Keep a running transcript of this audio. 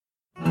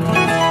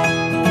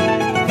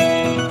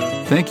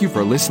Thank you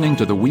for listening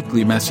to the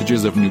weekly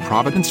messages of New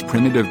Providence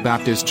Primitive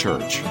Baptist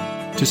Church.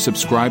 To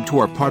subscribe to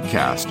our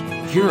podcast,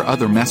 hear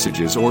other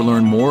messages, or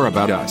learn more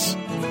about us,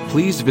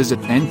 please visit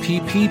nppbc.com.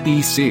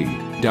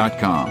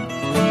 So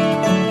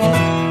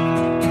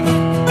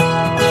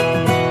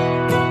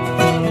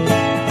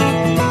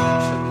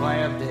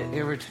glad that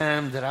every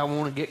time that I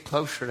want to get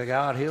closer to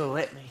God, He'll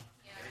let me.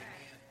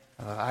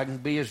 I can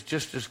be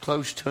just as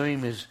close to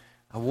Him as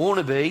I want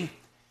to be,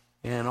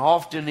 and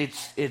often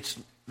it's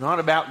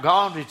not about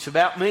God, it's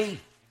about me.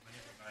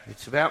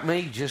 It's about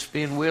me just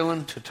being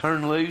willing to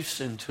turn loose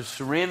and to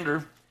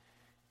surrender.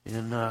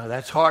 And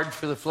that's hard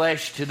for the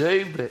flesh to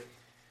do, but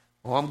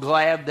I'm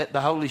glad that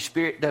the Holy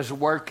Spirit does a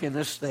work in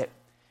us that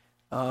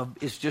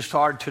it's just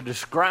hard to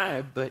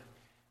describe. But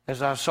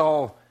as I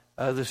saw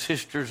the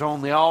sisters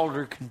on the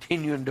altar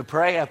continuing to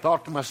pray, I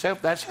thought to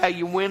myself, that's how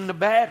you win the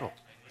battle.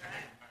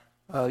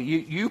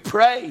 You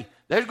pray.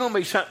 There's going to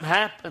be something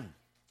happen.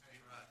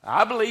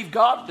 I believe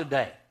God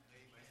today.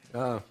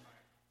 Now,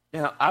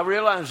 I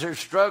realize there's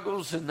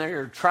struggles and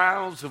there are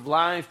trials of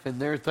life and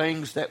there are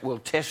things that will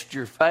test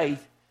your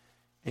faith.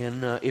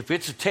 And if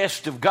it's a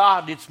test of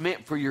God, it's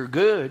meant for your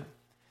good.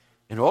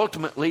 And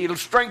ultimately, it'll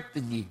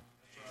strengthen you.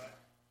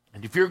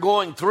 And if you're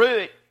going through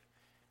it,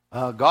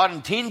 God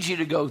intends you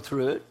to go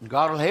through it. And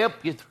God will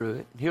help you through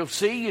it. And He'll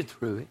see you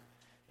through it.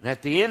 And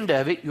at the end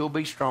of it, you'll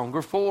be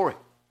stronger for it.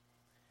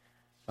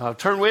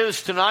 Turn with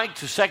us tonight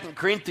to 2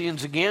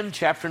 Corinthians again,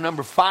 chapter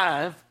number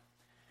 5.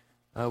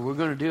 We're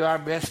going to do our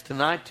best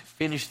tonight to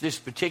finish this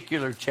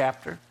particular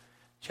chapter.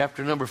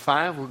 Chapter number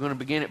 5, we're going to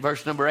begin at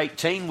verse number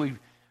 18. We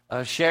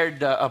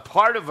shared a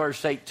part of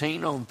verse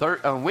 18 on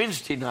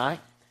Wednesday night.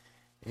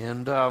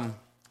 And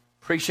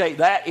appreciate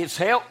that. It's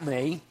helped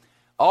me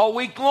all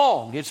week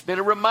long. It's been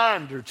a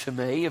reminder to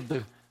me of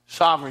the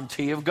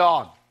sovereignty of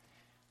God.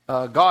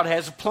 God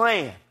has a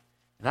plan,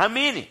 and I'm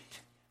in it.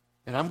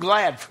 And I'm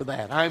glad for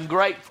that. I'm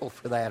grateful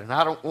for that. And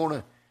I don't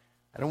want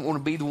to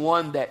be the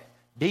one that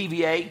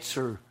deviates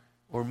or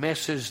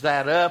messes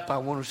that up. I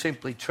want to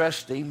simply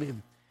trust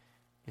Him,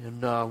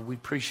 and we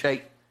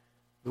appreciate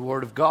the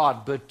Word of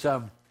God. But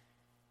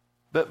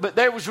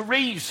there was a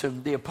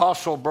reason the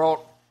apostle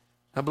brought,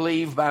 I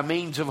believe, by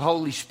means of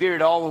Holy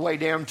Spirit, all the way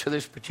down to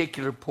this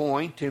particular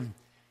point, and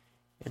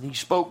he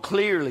spoke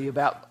clearly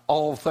about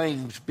all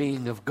things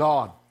being of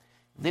God.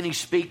 And then he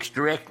speaks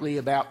directly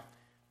about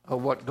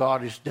what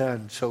God has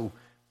done. So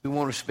we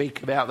want to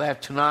speak about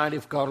that tonight,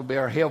 if God will be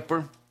our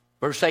helper.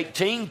 Verse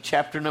 18,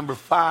 chapter number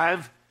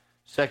 5,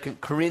 2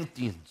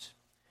 Corinthians.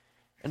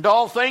 And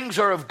all things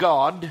are of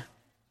God,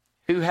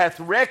 who hath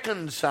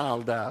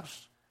reconciled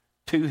us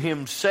to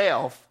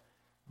Himself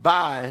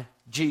by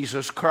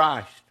Jesus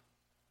Christ,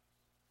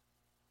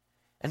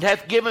 and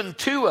hath given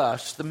to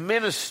us the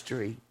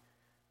ministry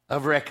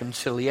of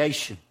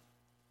reconciliation.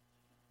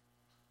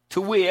 To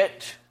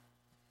wit,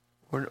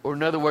 or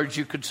in other words,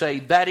 you could say,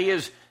 that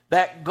is,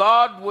 that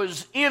God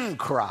was in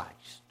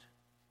Christ,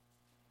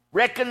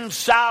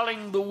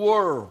 reconciling the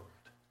world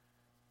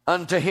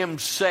unto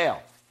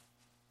Himself,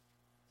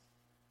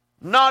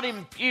 not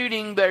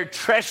imputing their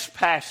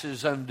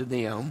trespasses unto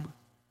them,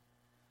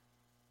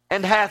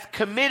 and hath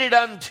committed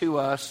unto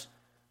us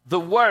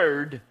the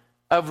word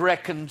of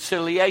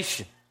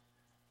reconciliation.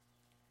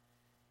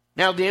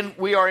 Now then,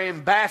 we are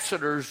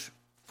ambassadors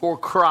for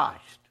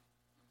Christ,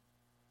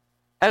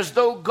 as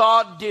though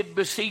God did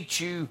beseech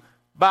you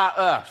by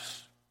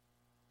us.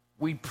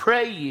 We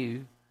pray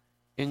you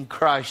in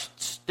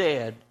Christ's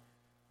stead,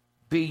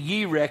 be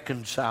ye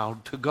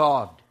reconciled to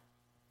God.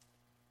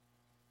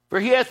 For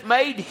He hath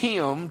made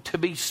Him to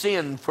be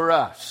sin for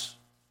us,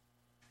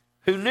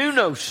 who knew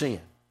no sin,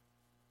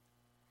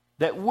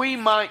 that we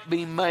might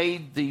be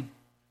made the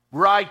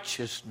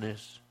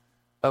righteousness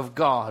of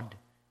God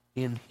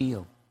in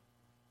Him.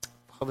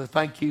 Father,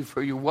 thank you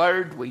for your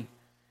word. We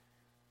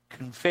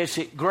confess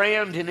it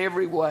grand in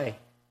every way.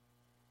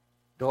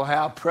 Lord,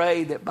 how I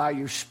pray that by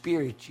your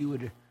Spirit you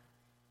would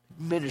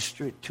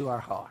minister it to our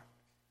heart.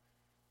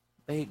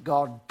 May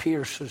God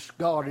pierce us,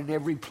 God, in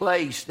every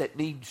place that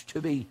needs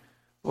to be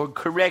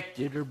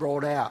corrected or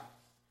brought out.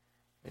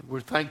 And we're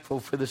thankful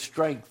for the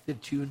strength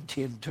that you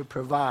intend to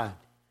provide.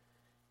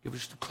 Give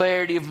us the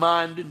clarity of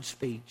mind and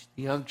speech,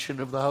 the unction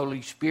of the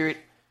Holy Spirit.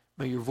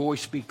 May your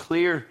voice be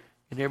clear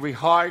in every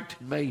heart,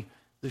 and may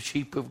the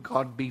sheep of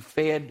God be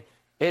fed,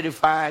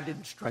 edified,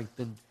 and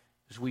strengthened,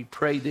 as we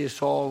pray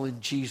this all in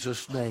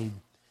Jesus'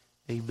 name.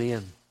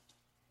 Amen.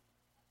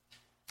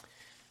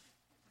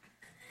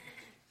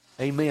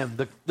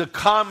 Amen. The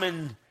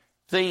common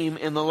theme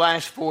in the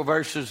last 4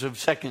 verses of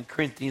 2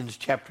 Corinthians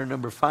chapter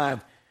number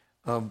 5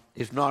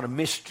 is not a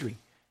mystery.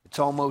 It's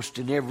almost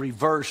in every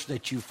verse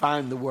that you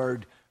find the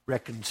word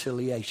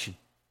reconciliation.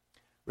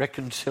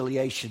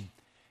 Reconciliation.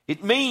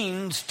 It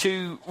means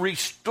to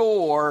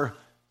restore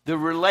the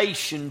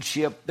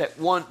relationship that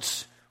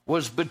once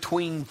was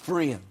between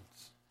friends.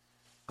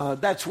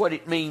 That's what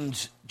it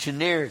means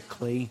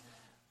generically.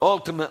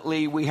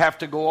 Ultimately, we have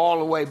to go all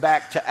the way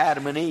back to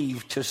Adam and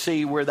Eve to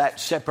see where that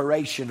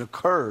separation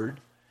occurred.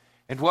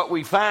 And what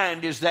we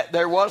find is that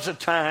there was a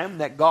time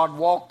that God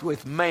walked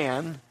with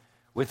man,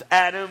 with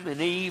Adam and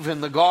Eve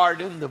in the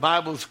garden. The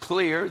Bible's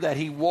clear that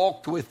he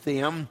walked with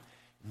them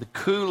in the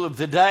cool of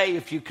the day.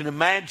 If you can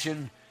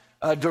imagine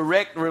a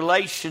direct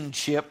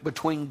relationship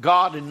between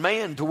God and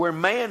man to where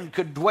man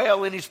could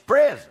dwell in his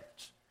presence.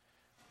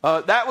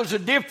 That was a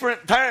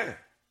different time.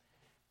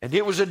 And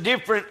it was a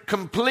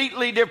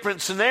completely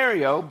different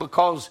scenario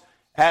because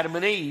Adam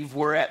and Eve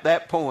were at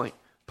that point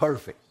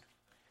perfect.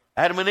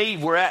 Adam and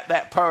Eve were at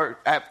that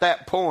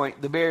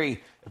point, the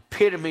very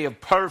epitome of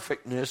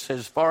perfectness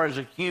as far as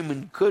a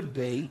human could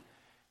be.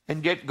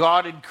 And yet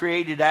God had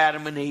created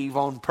Adam and Eve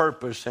on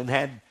purpose and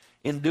had,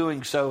 in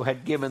doing so,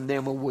 had given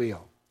them a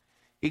will.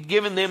 He'd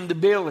given them the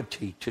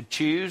ability to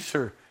choose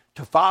or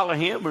to follow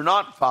him or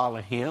not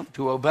follow him,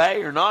 to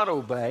obey or not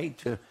obey,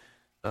 to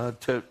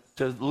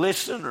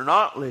listen or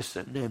not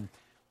listen. And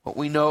what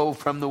we know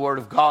from the Word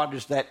of God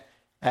is that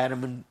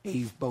Adam and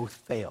Eve both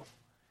failed.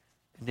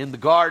 And in the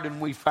garden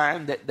we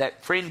find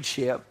that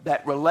friendship,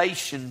 that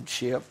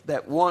relationship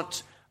that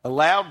once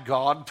allowed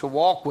God to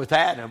walk with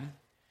Adam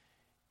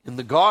in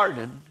the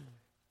garden,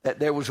 that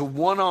there was a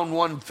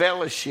one-on-one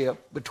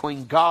fellowship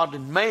between God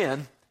and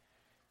man,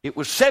 it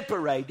was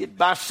separated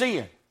by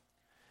sin.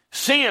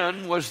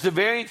 Sin was the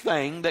very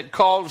thing that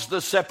caused the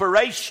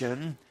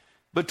separation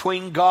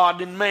between God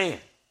and man.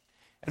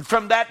 And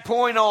from that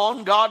point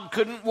on, God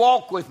couldn't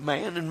walk with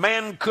man, and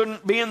man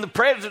couldn't be in the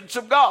presence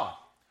of God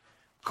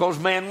because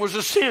man was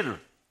a sinner.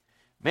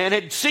 Man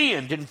had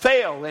sinned and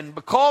failed, and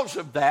because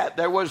of that,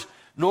 there was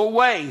no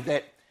way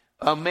that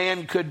a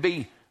man could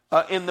be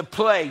in the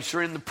place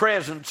or in the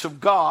presence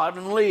of God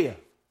and live.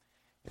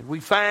 And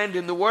we find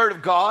in the Word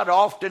of God,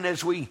 often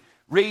as we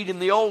read in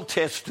the Old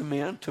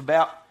Testament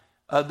about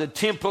the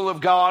temple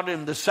of God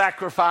and the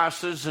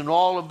sacrifices and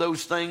all of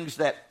those things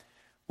that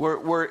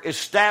were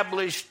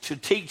established to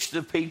teach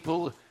the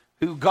people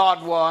who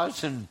God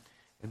was and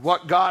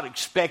what God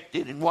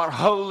expected and what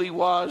holy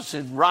was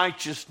and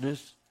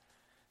righteousness,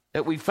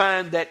 that we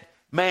find that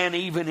man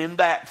even in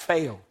that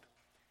failed.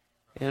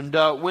 And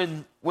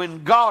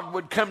when God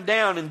would come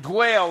down and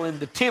dwell in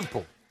the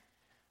temple,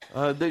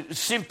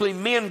 simply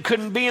men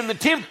couldn't be in the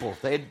temple.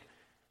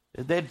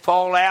 They'd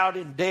fall out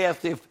in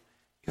death if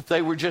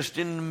they were just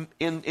in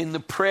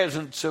the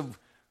presence of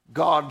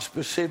God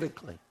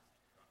specifically.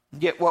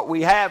 Yet what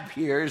we have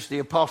here is the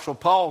Apostle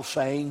Paul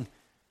saying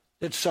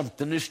that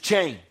something has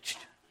changed,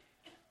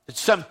 that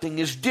something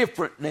is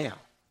different now.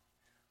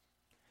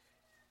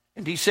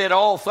 And he said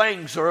all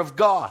things are of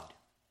God.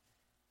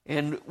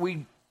 And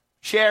we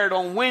shared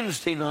on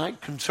Wednesday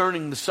night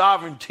concerning the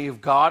sovereignty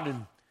of God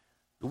and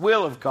the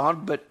will of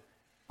God, but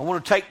I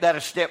want to take that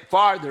a step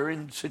farther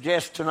and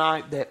suggest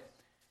tonight that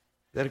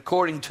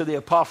according to the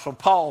Apostle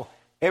Paul,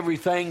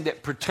 everything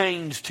that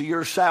pertains to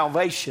your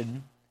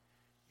salvation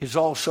is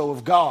also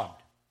of God.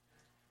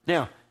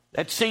 Now,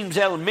 that seems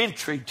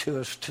elementary to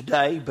us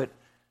today, but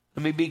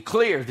let me be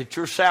clear that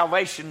your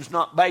salvation is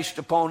not based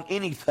upon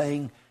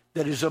anything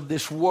that is of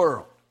this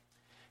world.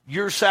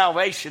 Your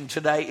salvation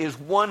today is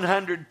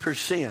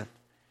 100%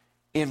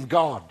 in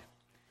God.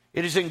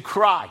 It is in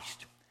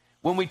Christ.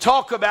 When we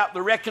talk about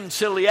the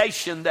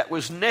reconciliation that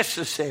was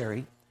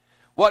necessary,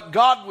 what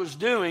God was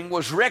doing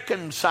was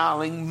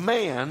reconciling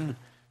man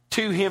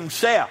to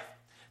himself.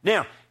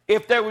 Now,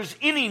 if there was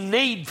any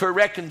need for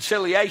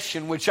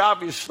reconciliation, which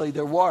obviously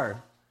there were,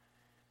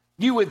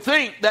 you would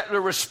think that the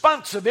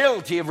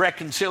responsibility of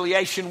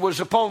reconciliation was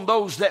upon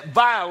those that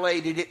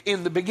violated it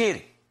in the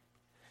beginning.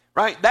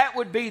 Right? That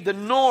would be the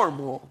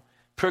normal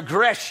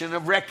progression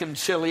of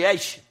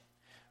reconciliation.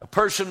 A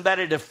person that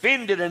had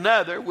offended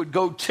another would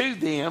go to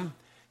them,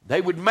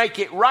 they would make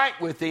it right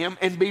with them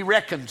and be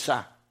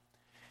reconciled.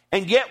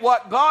 And yet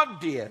what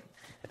God did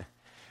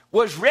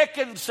was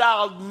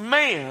reconciled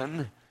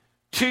man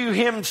to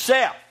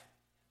himself,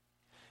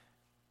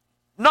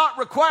 not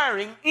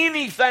requiring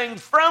anything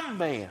from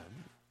man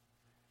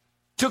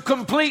to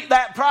complete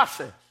that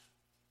process.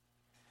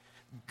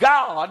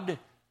 God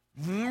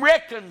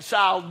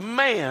reconciled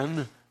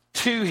man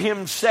to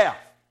himself.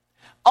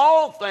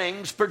 All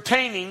things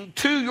pertaining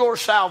to your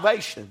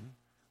salvation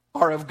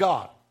are of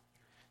God.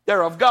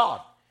 They're of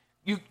God.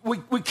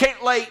 We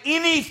can't lay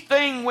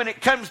anything when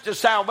it comes to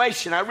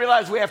salvation. I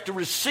realize we have to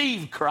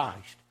receive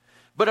Christ.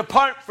 But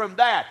apart from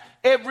that,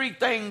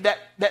 everything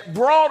that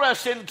brought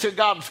us into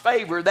God's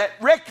favor, that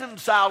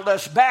reconciled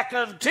us back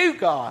unto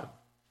God,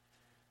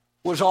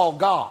 was all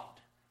God.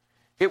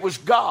 It was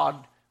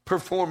God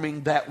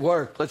performing that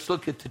work. Let's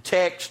look at the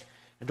text.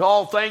 And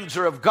all things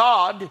are of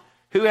God,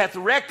 who hath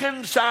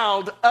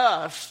reconciled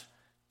us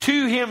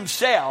to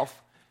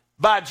himself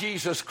by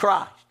Jesus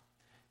Christ.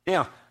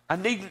 Now, I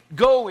needn't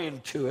go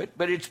into it,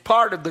 but it's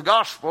part of the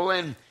gospel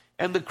and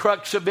the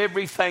crux of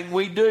everything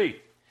we do,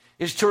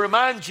 is to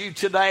remind you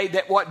today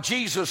that what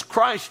Jesus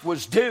Christ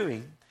was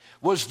doing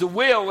was the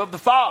will of the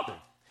Father.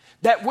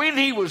 That when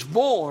he was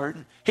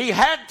born, he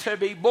had to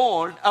be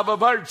born of a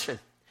virgin.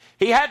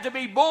 He had to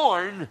be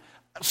born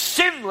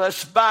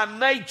sinless by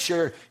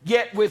nature,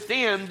 yet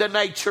within the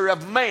nature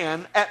of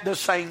man at the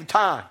same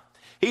time.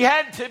 He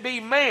had to be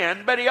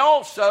man, but he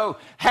also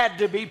had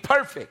to be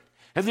perfect.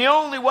 And the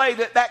only way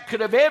that that could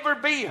have ever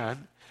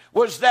been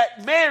was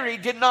that Mary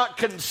did not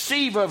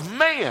conceive of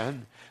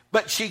man,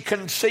 but she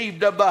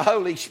conceived of the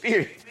Holy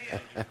Spirit.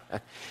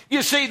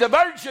 You see, the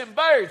virgin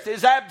birth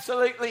is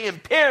absolutely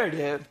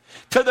imperative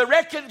to the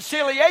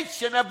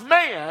reconciliation of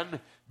man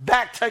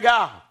back to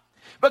God.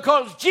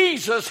 Because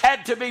Jesus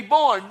had to be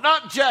born,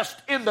 not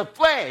just in the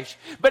flesh,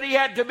 but he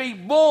had to be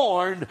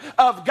born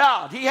of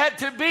God. He had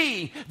to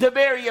be the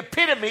very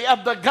epitome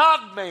of the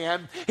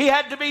God-man. He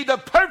had to be the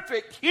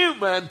perfect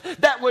human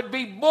that would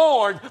be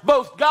born,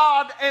 both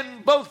God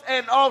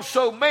and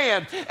also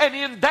man. And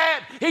in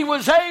that, he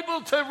was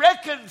able to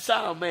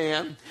reconcile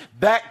man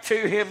back to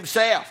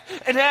himself.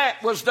 And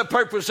that was the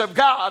purpose of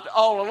God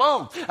all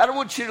along. I don't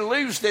want you to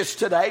lose this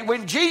today.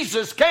 When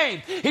Jesus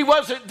came, he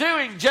wasn't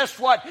doing just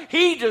what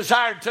he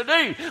desired to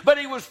do, but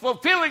he was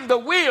fulfilling the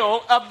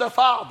will of the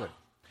Father.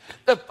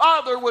 The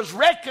Father was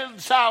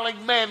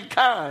reconciling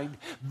mankind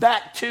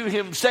back to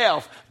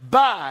himself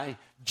by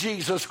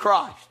Jesus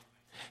Christ.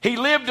 He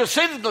lived a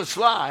sinless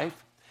life.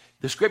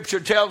 The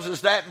scripture tells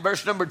us that in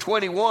verse number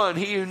 21,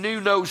 he who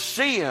knew no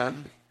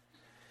sin,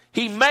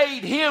 he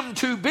made him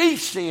to be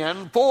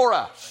sin for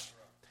us.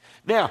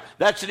 Now,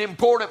 that's an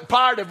important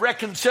part of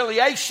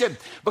reconciliation,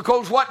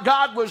 because what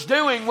God was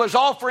doing was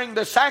offering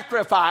the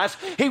sacrifice.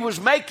 He was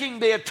making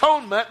the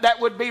atonement that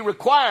would be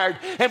required.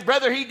 And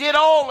brother, he did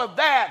all of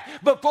that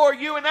before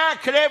you and I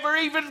could ever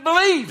even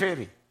believe in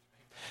him.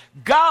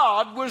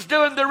 God was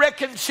doing the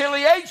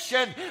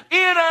reconciliation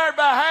in our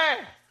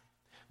behalf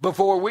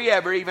before we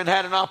ever even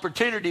had an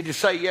opportunity to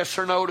say yes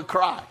or no to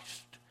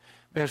Christ.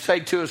 I say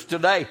to us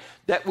today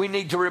that we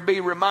need to be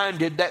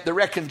reminded that the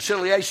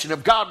reconciliation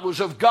of God was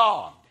of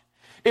God.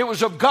 It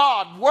was of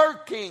God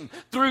working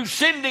through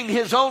sending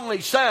his only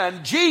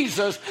son,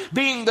 Jesus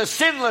being the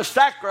sinless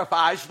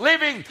sacrifice,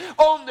 living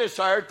on this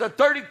earth the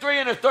 33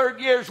 and a third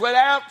years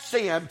without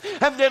sin,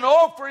 and then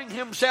offering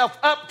himself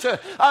up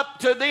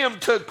to them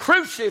to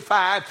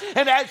crucify.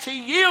 And as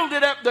he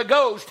yielded up the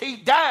ghost, he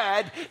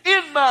died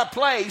in my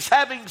place,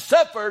 having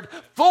suffered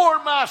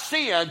for my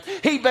sin.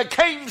 He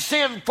became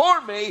sin for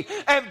me,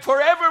 and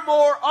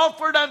forevermore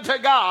offered unto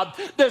God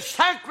the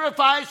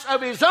sacrifice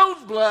of his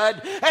own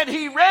blood, and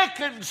he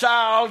reconciled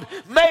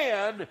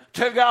man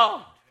to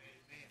God.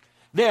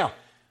 Now,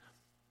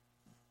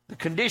 the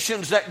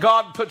conditions that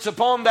God puts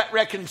upon that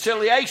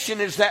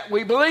reconciliation is that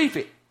we believe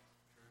it.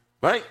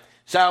 Right?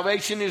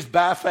 Salvation is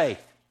by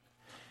faith.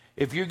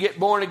 If you get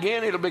born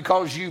again, it'll be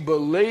because you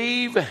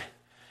believe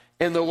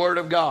in the Word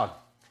of God.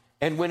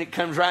 And when it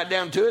comes right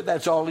down to it,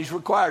 that's all he's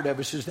required of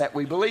us, is that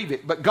we believe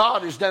it. But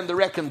God has done the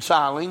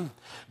reconciling.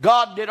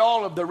 God did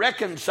all of the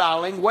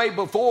reconciling way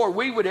before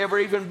we would ever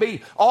even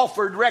be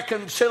offered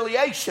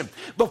reconciliation.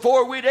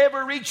 Before we'd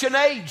ever reach an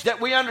age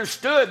that we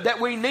understood that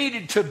we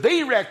needed to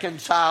be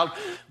reconciled,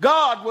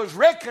 God was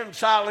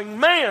reconciling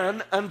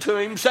man unto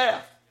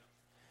himself.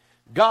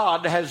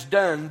 God has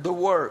done the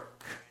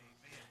work.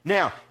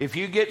 Now, if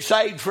you get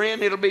saved,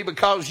 friend, it'll be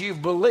because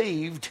you've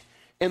believed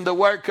in the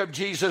work of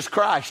Jesus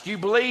Christ. You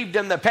believed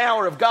in the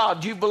power of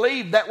God. You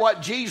believed that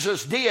what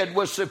Jesus did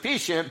was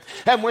sufficient.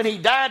 And when he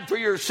died for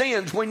your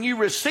sins, when you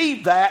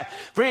received that,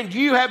 friend,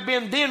 you have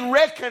been then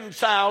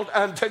reconciled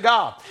unto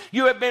God.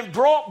 You have been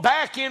brought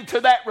back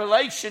into that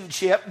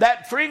relationship,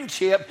 that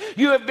friendship.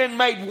 You have been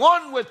made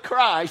one with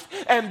Christ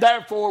and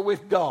therefore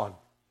with God.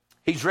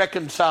 He's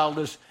reconciled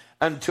us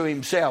unto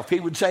himself. He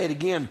would say it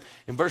again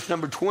in verse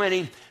number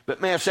 20,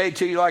 but may I say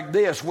to you like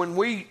this, when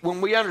we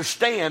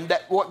understand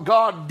that what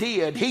God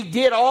did, he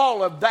did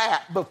all of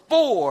that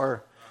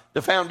before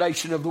the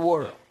foundation of the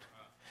world.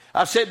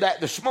 I said that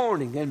this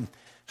morning, and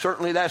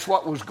certainly that's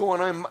what was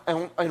going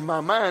on in my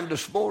mind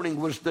this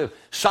morning, was the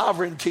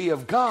sovereignty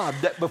of God,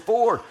 that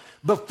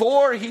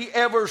before he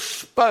ever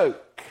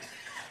spoke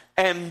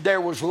and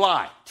there was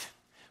light,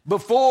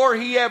 before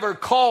he ever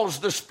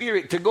caused the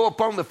Spirit to go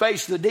upon the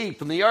face of the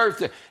deep and the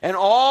earth and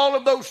all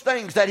of those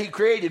things that he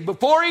created,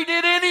 before he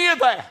did any of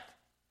that,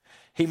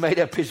 he made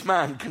up his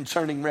mind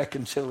concerning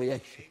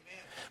reconciliation.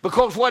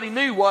 Because what he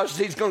knew was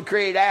he's going to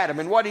create Adam.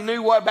 And what he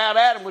knew about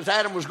Adam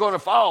was going to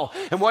fall.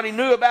 And what he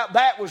knew about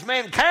that was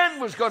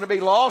mankind was going to be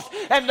lost.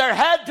 And there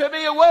had to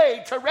be a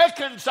way to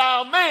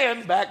reconcile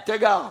man back to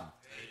God.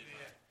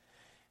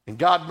 And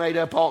God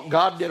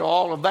did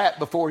all of that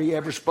before he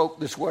ever spoke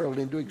this world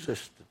into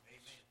existence.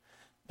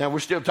 Now, we're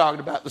still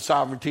talking about the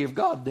sovereignty of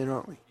God then,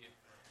 aren't we?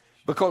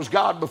 Because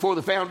God, before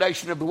the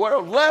foundation of the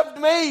world, loved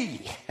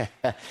me,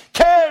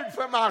 cared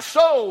for my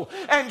soul,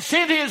 and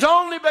sent his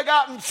only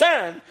begotten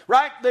Son,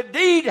 right? The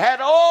deed had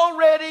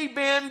already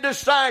been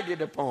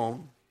decided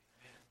upon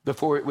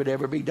before it would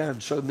ever be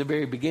done. So in the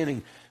very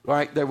beginning,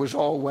 right, there was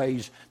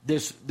always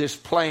this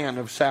plan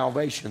of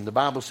salvation. The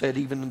Bible said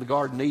even in the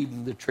Garden of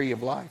Eden, the tree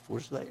of life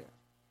was there.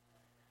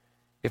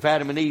 If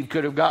Adam and Eve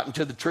could have gotten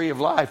to the tree of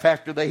life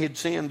after they had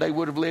sinned, they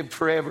would have lived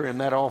forever in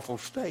that awful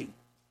state.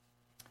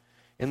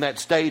 In that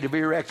state of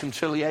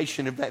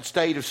irreconciliation, of that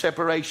state of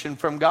separation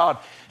from God.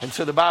 And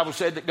so the Bible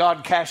said that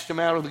God cast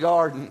them out of the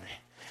garden.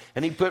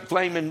 And he put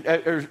flaming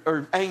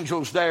or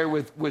angels there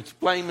with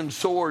flaming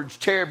swords,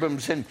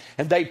 cherubims, and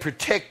they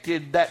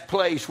protected that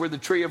place where the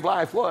tree of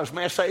life was.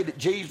 May I say that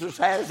Jesus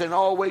has and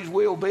always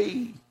will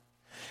be.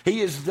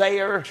 He is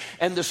there,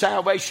 and the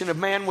salvation of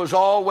man was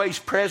always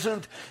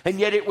present, and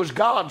yet it was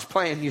God's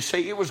plan, you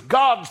see. It was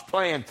God's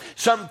plan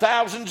some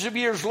thousands of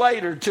years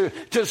later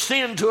to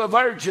send to a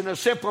virgin a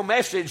simple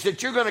message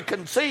that you're going to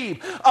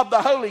conceive of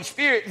the Holy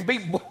Spirit and be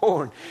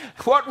born.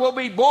 What will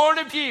be born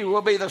of you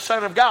will be the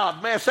Son of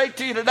God. May I say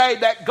to you today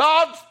that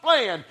God's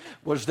plan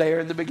was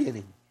there in the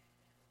beginning.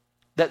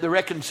 That the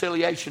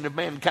reconciliation of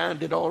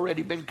mankind had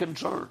already been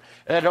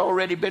had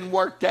already been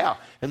worked out,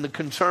 and the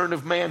concern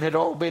of man had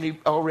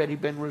already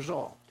been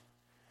resolved.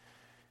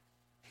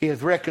 He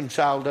hath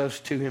reconciled us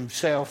to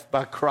himself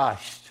by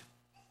Christ.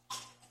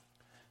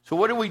 So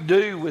what do we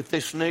do with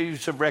this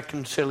news of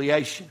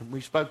reconciliation?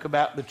 We spoke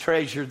about the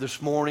treasure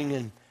this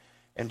morning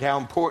and how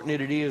important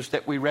it is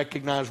that we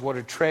recognize what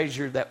a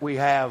treasure that we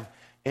have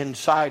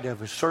inside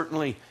of us.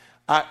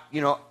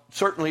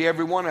 Certainly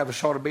every one of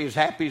us ought to be as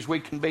happy as we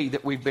can be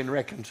that we've been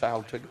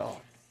reconciled to God.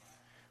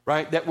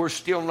 Right? That we're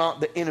still not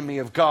the enemy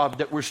of God.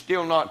 That we're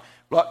still not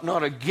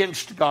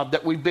against God.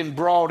 That we've been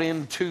brought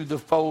into the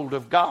fold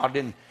of God.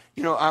 And,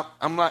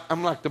 I'm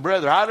like the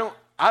brother. I don't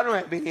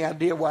have any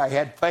idea why he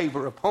had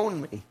favor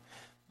upon me.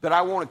 But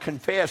I want to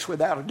confess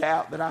without a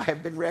doubt that I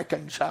have been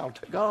reconciled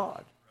to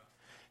God.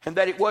 And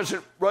that it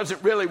wasn't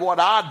really what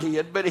I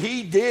did, but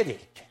he did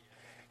it.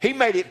 He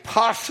made it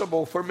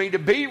possible for me to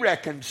be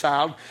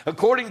reconciled,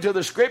 according to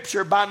the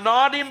Scripture, by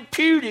not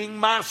imputing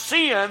my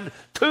sin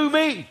to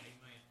me.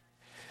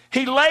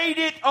 He laid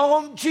it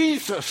on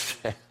Jesus.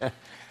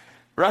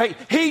 Right?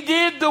 He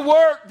did the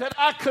work that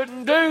I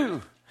couldn't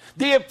do.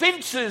 The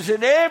offenses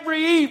and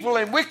every evil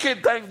and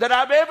wicked thing that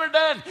I've ever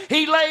done,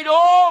 he laid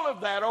all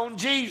of that on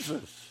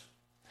Jesus.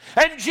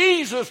 And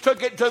Jesus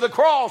took it to the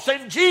cross,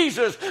 and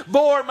Jesus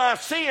bore my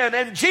sin,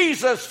 and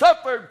Jesus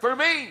suffered for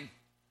me.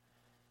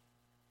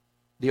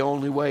 The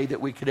only way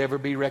that we could ever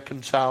be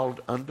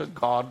reconciled unto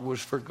God was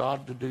for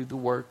God to do the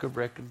work of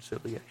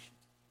reconciliation.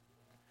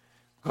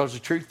 Because the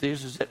truth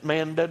is that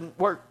man doesn't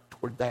work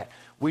toward that.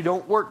 We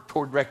don't work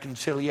toward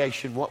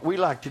reconciliation. What we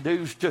like to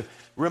do is to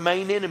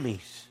remain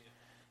enemies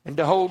and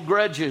to hold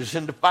grudges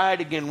and to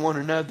fight against one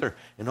another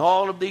and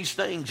all of these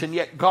things. And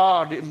yet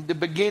God, in the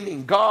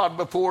beginning, God,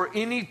 before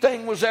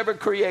anything was ever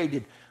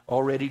created,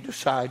 already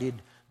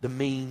decided the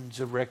means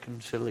of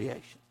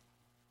reconciliation.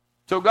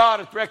 So God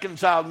hath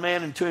reconciled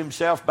man unto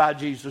himself by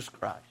Jesus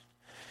Christ.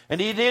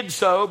 And he did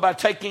so by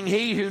taking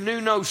he who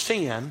knew no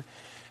sin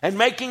and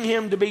making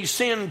him to be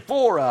sin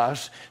for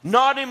us,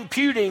 not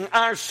imputing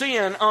our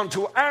sin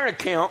onto our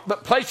account,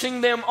 but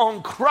placing them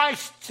on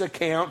Christ's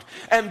account.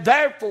 And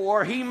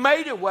therefore he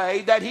made a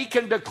way that he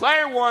can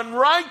declare one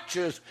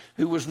righteous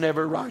who was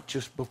never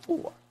righteous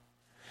before.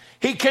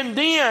 He can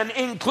then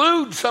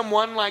include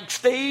someone like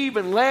Steve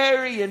and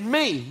Larry and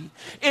me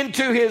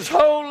into his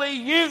holy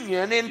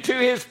union, into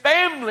his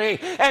family,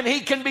 and he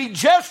can be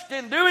just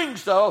in doing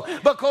so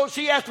because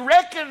he hath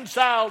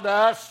reconciled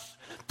us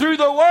through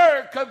the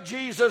work of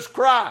Jesus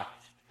Christ.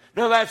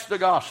 Now that's the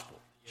gospel.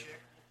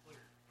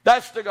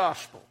 That's the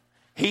gospel.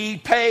 He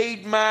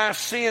paid my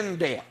sin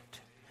debt.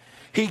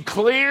 He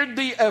cleared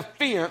the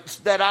offense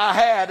that I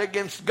had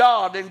against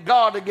God and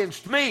God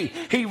against me.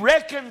 He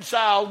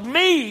reconciled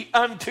me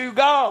unto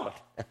God.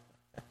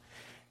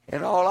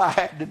 And all I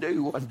had to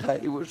do one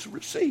day was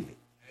receive it.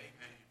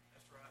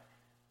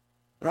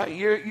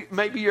 Right?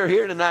 Maybe you're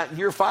here tonight and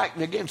you're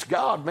fighting against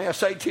God. May I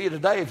say to you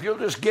today, if you'll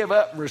just give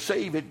up and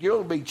receive it,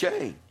 you'll be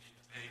changed.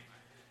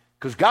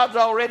 Because God's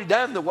already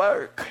done the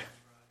work.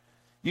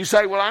 You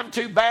say, well, I'm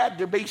too bad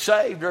to be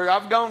saved, or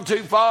I've gone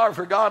too far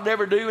for God to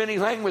ever do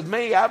anything with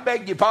me. I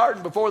beg your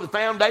pardon, before the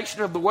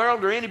foundation of the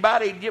world or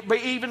anybody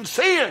even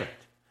sin.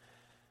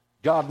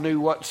 God knew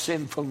what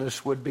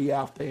sinfulness would be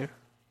out there.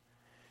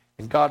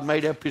 And God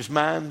made up his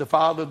mind. The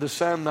Father, the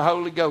Son, the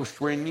Holy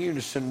Ghost were in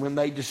unison when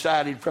they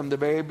decided from the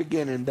very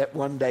beginning that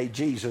one day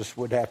Jesus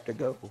would have to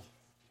go.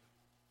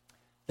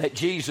 That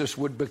Jesus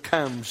would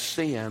become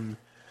sin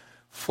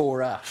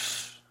for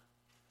us.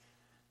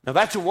 Now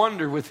that's a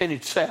wonder within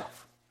itself.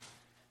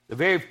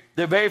 The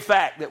very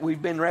fact that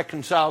we've been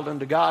reconciled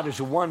unto God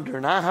is a wonder.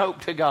 And I hope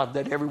to God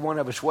that every one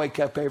of us wake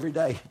up every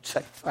day and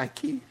say,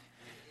 thank you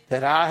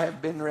that I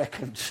have been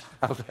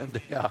reconciled unto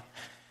God.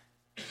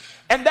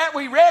 And that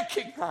we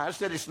recognize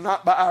that it's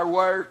not by our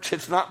works,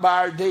 it's not by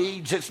our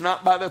deeds, it's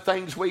not by the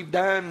things we've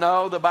done.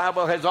 No, the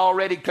Bible has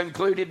already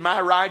concluded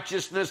my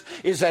righteousness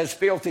is as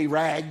filthy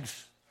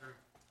rags.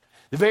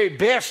 The very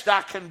best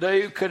I can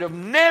do could have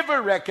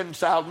never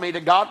reconciled me to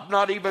God,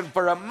 not even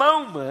for a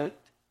moment.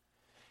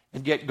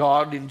 And yet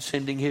God, in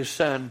sending his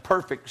Son,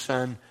 perfect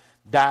Son,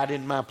 died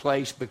in my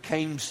place,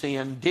 became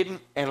sin,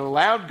 and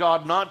allowed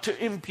God not to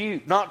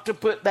impute, not to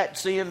put that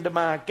sin to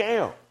my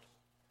account,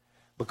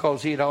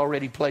 because he had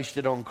already placed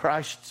it on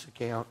Christ's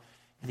account,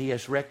 and he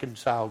has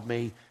reconciled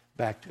me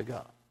back to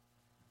God.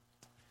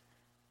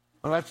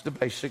 Well, that's the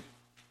basic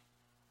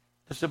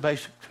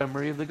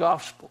summary of the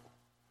gospel.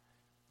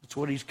 That's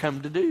what he's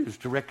come to do, is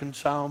to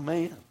reconcile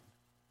man.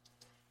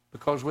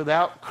 Because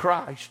without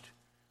Christ,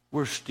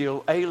 we're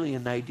still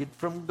alienated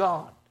from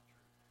God.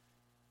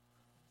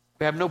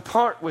 We have no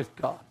part with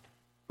God.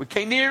 We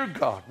can't hear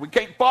God. We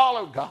can't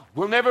follow God.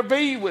 We'll never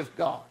be with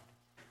God.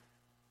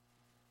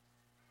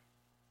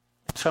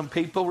 Some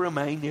people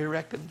remain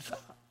irreconciled.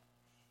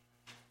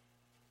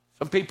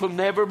 Some people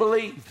never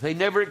believe. They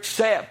never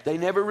accept. They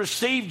never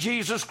receive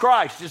Jesus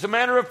Christ. As a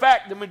matter of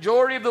fact, the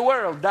majority of the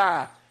world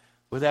die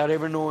without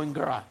ever knowing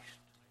Christ.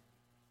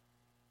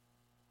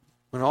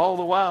 When all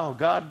the while,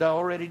 God had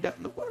already done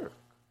the work.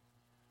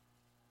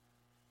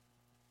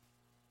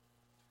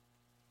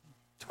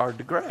 It's hard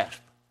to grasp.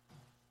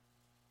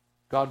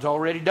 God's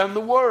already done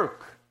the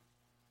work.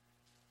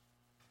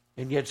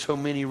 And yet so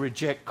many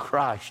reject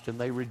Christ, and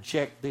they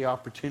reject the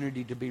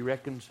opportunity to be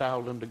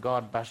reconciled unto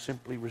God by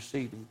simply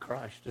receiving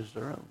Christ as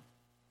their own.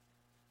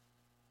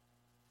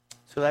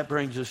 So that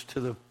brings us to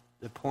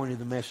the point of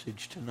the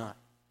message tonight.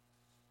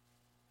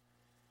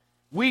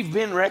 We've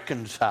been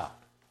reconciled.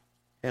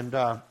 And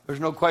there's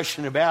no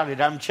question about it.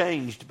 I'm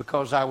changed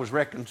because I was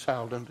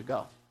reconciled unto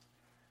God.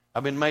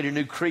 I've been made a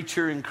new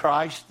creature in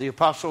Christ. The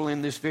apostle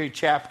in this very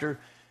chapter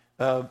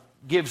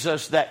gives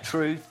us that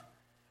truth,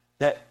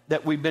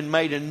 that we've been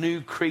made a new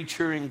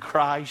creature in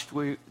Christ.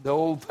 The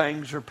old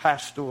things are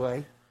passed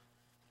away.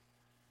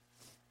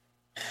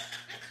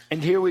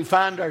 And here we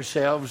find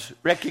ourselves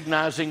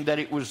recognizing that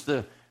it was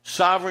the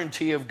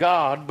sovereignty of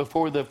God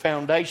before the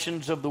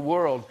foundations of the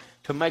world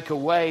to make a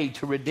way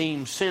to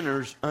redeem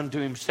sinners unto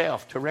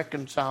himself, to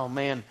reconcile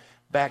man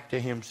back to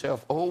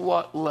himself. Oh,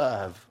 what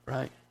love,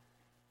 right?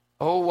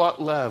 Oh,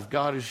 what love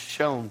God has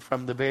shown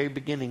from the very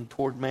beginning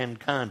toward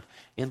mankind,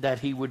 in that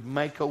he would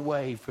make a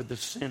way for the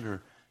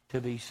sinner to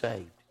be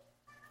saved.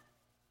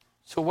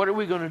 So what are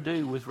we going to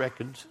do with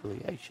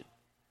reconciliation?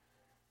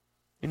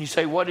 And you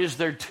say, what is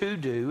there to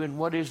do and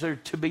what is there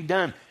to be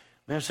done?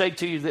 May I say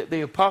to you that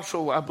the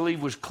apostle, I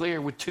believe, was clear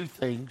with two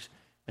things,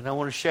 and I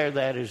want to share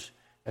that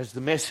as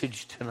the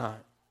message tonight.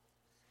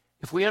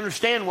 If we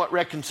understand what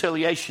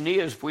reconciliation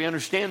is, if we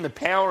understand the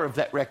power of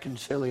that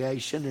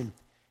reconciliation,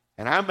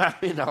 and I'm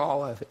in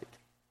awe of it,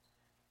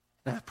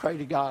 and I pray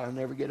to God I'll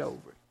never get over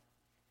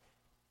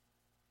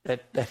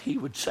it, that he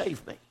would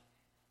save me.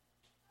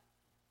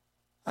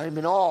 I'm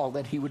in awe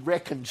that he would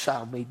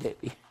reconcile me,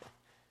 Debbie,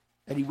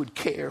 that he would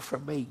care for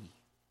me.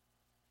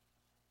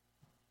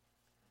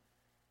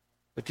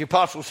 But the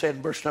apostle said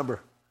in verse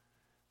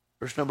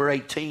number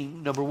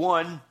 18, number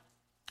one,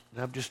 and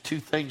I have just two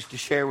things to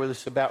share with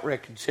us about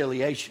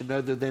reconciliation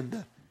other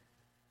than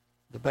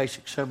the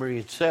basic summary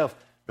itself.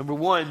 Number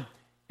one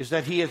is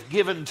that he hath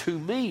given to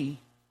me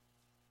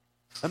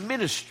a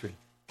ministry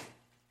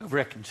of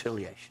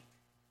reconciliation.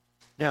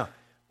 Now,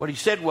 what he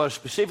said was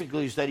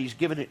specifically is that he's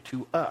given it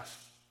to us.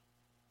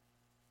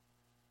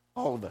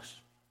 All of us.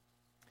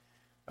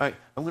 All right,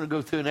 I'm going to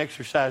go through an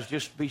exercise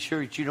just to be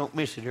sure that you don't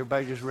miss it.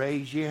 Everybody just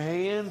raise your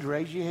hand,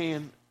 raise your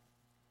hand.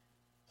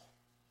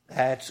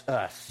 That's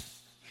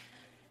us.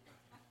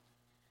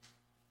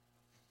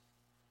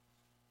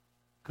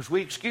 Because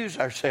we excuse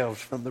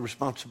ourselves from the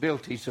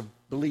responsibilities of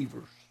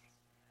believers.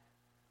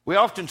 We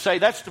often say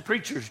that's the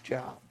preacher's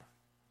job.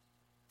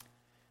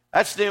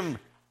 That's them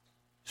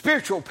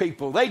spiritual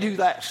people. They do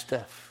that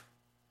stuff.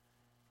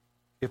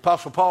 The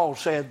Apostle Paul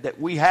said that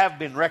we have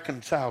been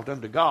reconciled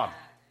unto God.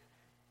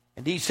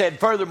 And he said,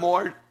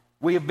 furthermore,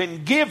 we have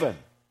been given.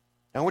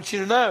 I want you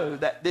to know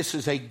that this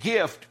is a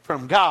gift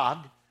from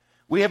God.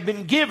 We have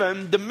been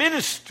given the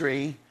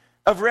ministry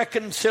of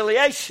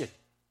reconciliation.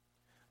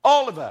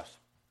 All of us.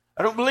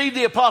 I don't believe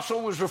the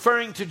apostle was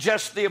referring to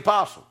just the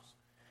apostles.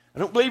 I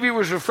don't believe he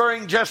was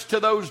referring just to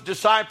those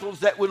disciples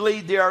that would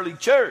lead the early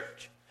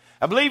church.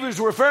 I believe he was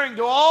referring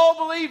to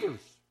all believers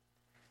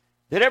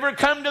that ever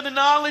come to the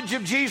knowledge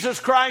of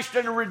Jesus Christ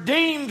and are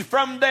redeemed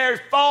from their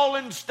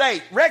fallen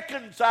state,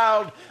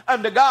 reconciled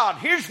unto God.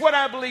 Here's what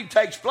I believe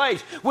takes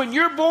place. When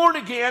you're born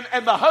again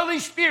and the Holy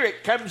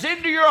Spirit comes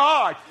into your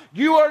heart,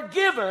 you are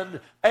given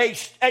a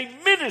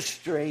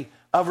ministry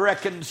of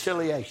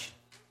reconciliation.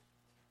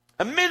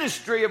 A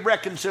ministry of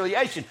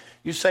reconciliation.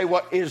 You say,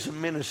 what is a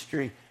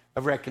ministry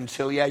of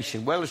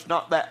reconciliation? Well, it's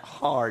not that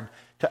hard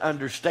to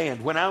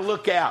understand. When I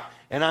look out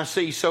and I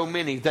see so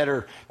many that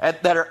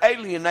are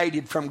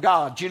alienated from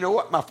God, you know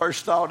what my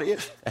first thought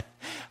is?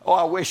 Oh,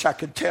 I wish I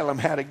could tell them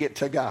how to get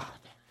to God.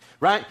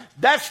 Right?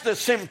 That's the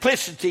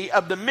simplicity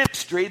of the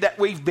ministry that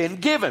we've been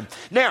given.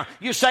 Now,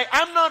 you say,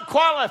 I'm not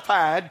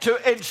qualified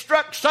to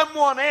instruct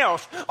someone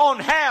else on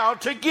how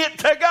to get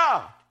to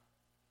God.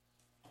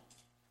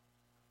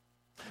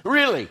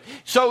 Really?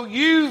 So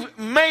you've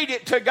made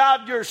it to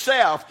God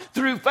yourself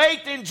through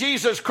faith in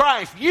Jesus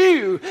Christ.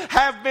 You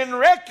have been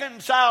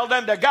reconciled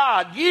unto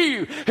God.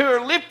 You who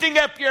are lifting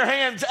up your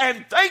hands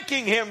and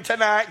thanking Him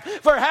tonight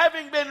for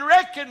having been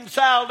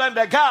reconciled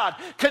unto God,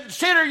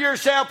 consider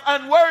yourself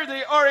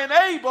unworthy or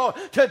unable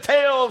to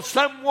tell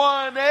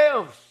someone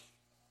else.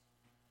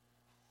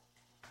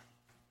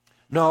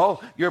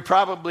 No, you're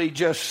probably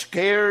just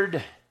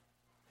scared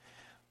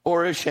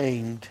or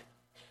ashamed.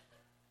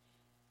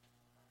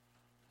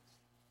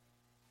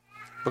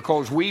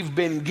 Because we've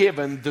been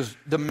given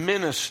the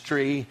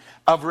ministry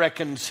of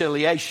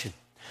reconciliation.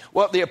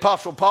 What the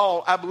Apostle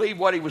Paul, I believe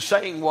what he was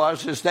saying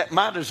is that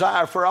my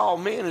desire for all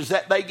men is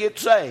that they get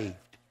saved.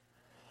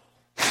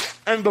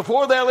 And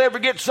before they'll ever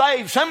get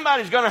saved,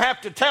 somebody's going to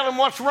have to tell them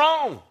what's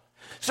wrong.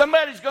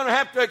 Somebody's going to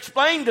have to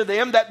explain to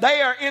them that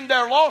they are in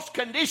their lost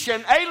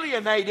condition,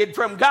 alienated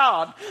from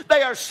God.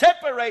 They are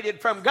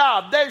separated from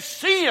God. Their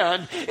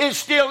sin is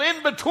still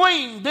in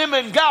between them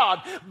and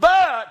God.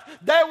 But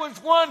there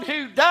was one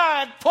who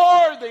died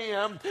for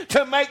them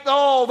to make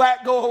all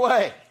that go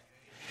away.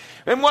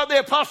 And what the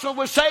apostle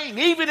was saying,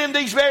 even in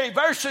these very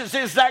verses,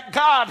 is that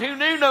God, who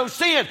knew no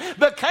sin,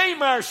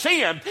 became our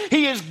sin.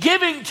 He is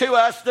giving to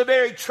us the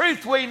very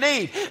truth we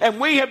need. And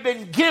we have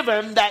been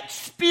given that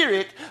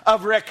spirit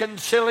of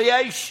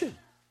reconciliation.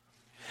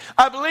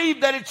 I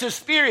believe that it's a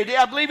spirit.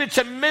 I believe it's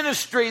a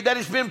ministry that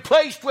has been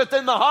placed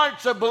within the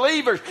hearts of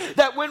believers,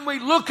 that when we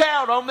look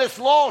out on this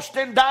lost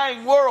and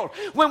dying world,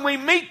 when we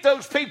meet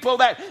those people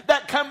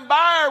that come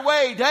by our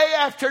way day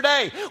after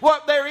day,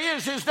 what there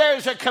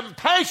is a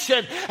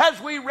compassion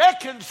as we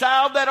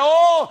reconcile that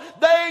all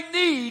they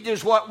need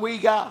is what we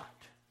got.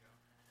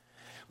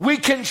 We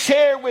can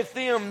share with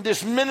them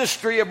this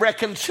ministry of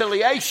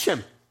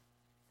reconciliation.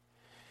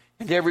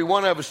 And every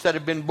one of us that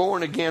have been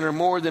born again are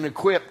more than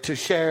equipped to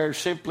share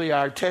simply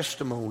our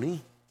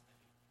testimony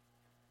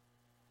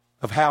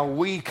of how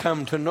we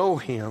come to know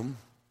Him,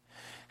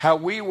 how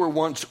we were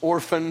once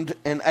orphaned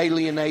and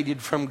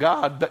alienated from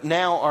God, but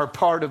now are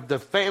part of the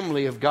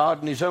family of God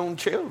and His own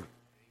children.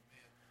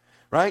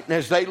 Right? And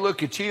as they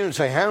look at you and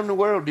say, how in the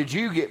world did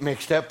you get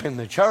mixed up in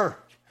the church?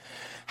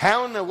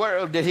 How in the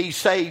world did He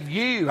save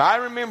you? I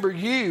remember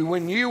you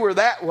when you were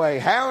that way.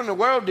 How in the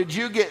world did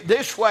you get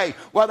this way?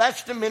 Well,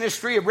 that's the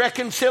ministry of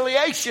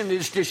reconciliation,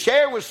 is to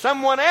share with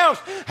someone else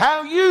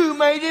how you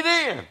made it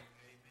in. Amen.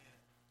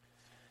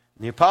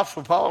 The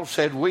Apostle Paul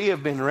said, we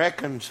have been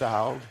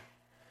reconciled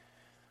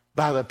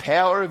by the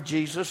power of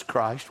Jesus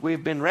Christ. We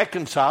have been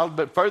reconciled,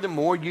 but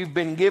furthermore, you've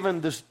been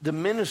given the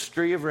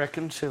ministry of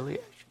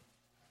reconciliation.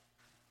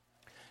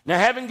 Now,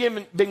 having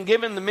been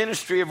given the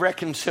ministry of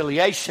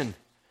reconciliation,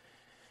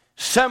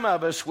 some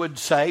of us would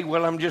say,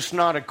 well, I'm just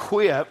not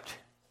equipped.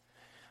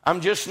 I'm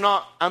just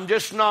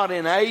not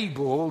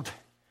enabled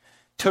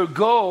to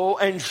go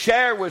and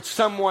share with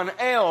someone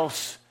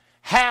else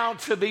how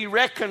to be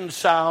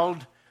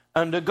reconciled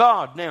unto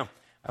God. Now,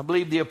 I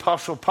believe the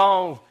Apostle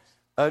Paul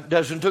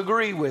doesn't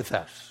agree with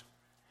us.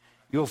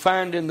 You'll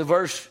find in the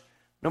verse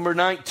number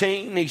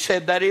 19, he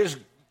said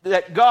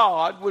that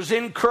God was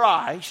in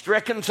Christ,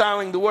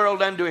 reconciling the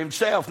world unto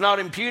Himself, not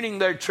imputing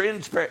their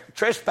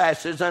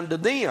trespasses unto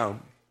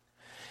them.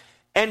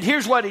 And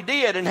here's what He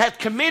did, and hath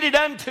committed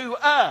unto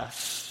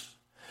us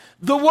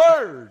the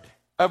word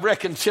of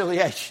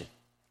reconciliation.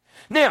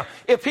 Now,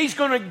 if He's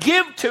going to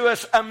give to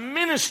us a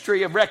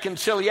ministry of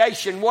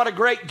reconciliation, what a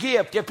great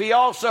gift if He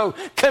also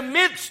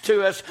commits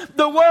to us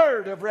the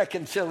word of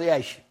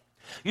reconciliation.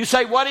 You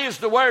say, what is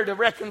the word of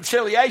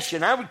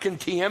reconciliation? I would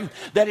contend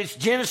that it's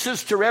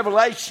Genesis to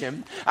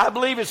Revelation. I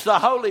believe it's the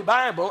Holy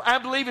Bible. I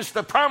believe it's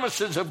the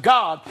promises of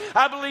God.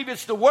 I believe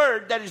it's the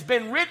word that has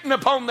been written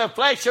upon the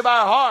flesh of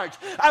our hearts.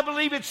 I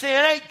believe it's the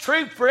innate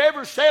truth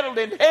forever settled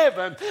in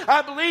heaven.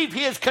 I believe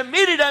He has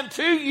committed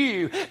unto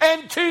you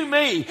and to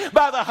me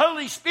by the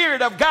Holy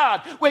Spirit of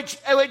God, which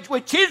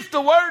is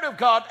the word of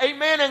God,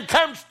 amen, and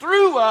comes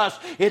through us.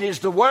 It is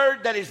the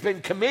word that has been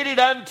committed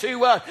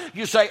unto us.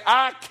 You say,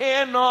 I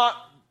cannot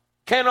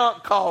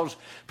cause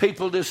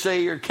people to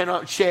see or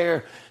cannot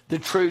share the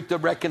truth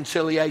of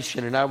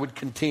reconciliation. And I would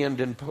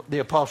contend, and the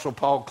Apostle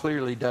Paul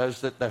clearly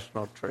does, that that's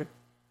not true.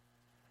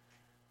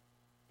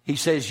 He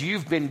says,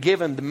 you've been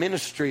given the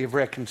ministry of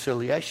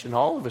reconciliation.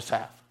 All of us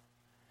have.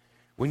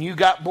 When you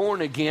got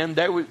born again,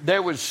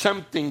 there was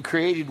something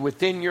created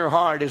within your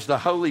heart as the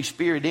Holy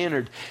Spirit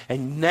entered.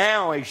 And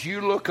now as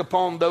you look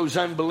upon those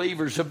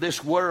unbelievers of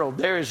this world,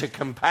 there is a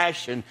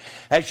compassion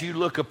as you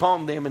look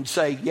upon them and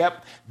say,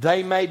 yep,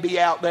 they may be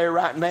out there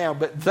right now,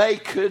 but they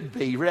could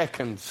be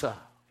reconciled.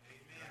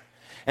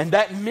 And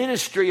that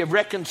ministry of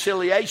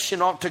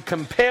reconciliation ought to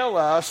compel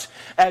us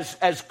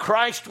as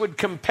Christ would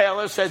compel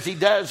us, as He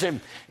does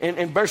in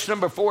verse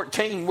number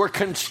 14. We're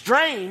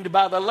constrained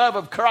by the love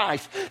of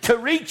Christ to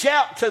reach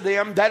out to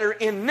them that are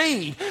in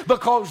need,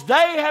 because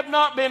they have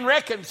not been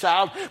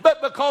reconciled,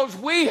 but because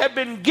we have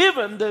been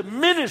given the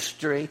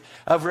ministry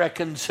of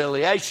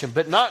reconciliation.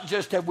 But not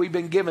just have we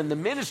been given the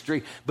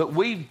ministry, but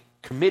we've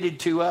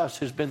committed to us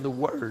has been the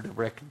word of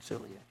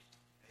reconciliation.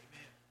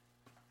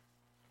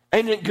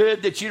 Ain't it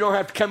good that you don't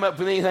have to come up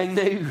with anything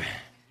new?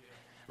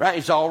 Right?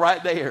 It's all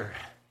right there.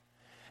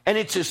 And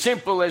it's as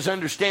simple as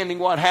understanding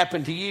what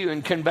happened to you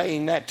and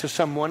conveying that to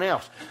someone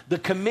else. The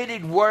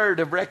committed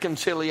word of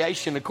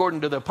reconciliation,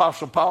 according to the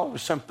Apostle Paul,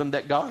 is something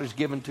that God has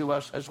given to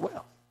us as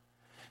well.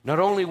 Not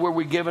only were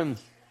we given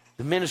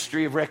the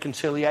ministry of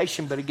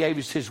reconciliation, but He gave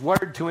us His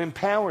word to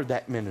empower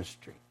that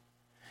ministry.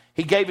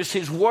 He gave us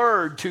His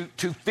Word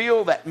to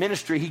fill that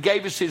ministry. He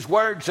gave us His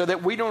Word so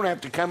that we don't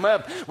have to come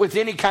up with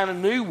any kind of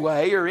new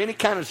way or any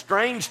kind of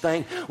strange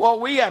thing.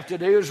 What we have to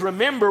do is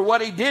remember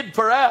what He did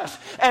for us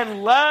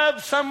and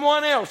love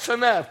someone else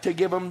enough to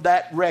give them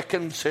that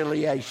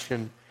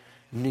reconciliation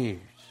news.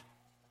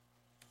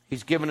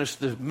 He's given us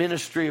the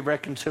ministry of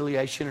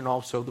reconciliation and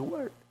also the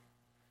Word.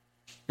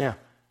 Now,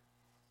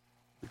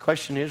 the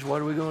question is,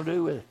 what are we going to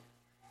do with it?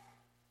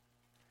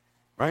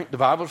 Right? The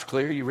Bible's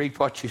clear. You reap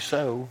what you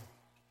sow.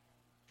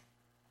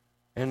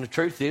 And the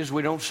truth is,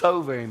 we don't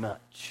sow very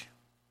much.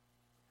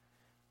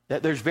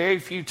 That there's very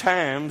few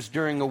times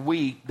during a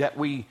week that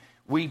we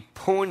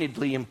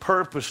pointedly and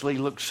purposely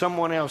look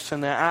someone else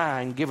in the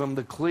eye and give them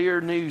the clear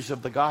news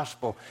of the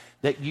gospel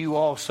that you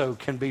also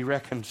can be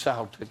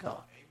reconciled to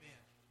God. Amen.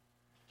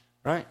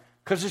 Right?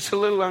 Because it's a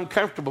little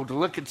uncomfortable to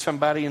look at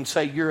somebody and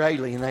say, you're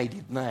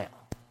alienated now.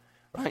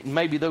 Right? And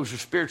maybe those are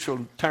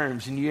spiritual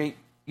terms and you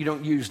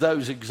don't use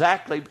those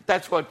exactly, but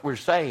that's what we're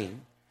saying.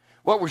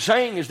 What we're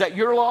saying is that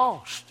you're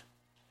lost.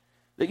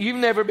 That you've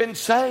never been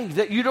saved,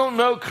 that you don't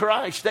know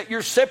Christ, that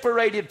you're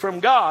separated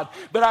from God.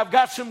 But I've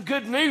got some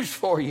good news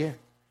for you.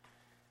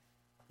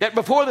 That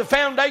before the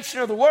foundation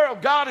of the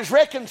world, God has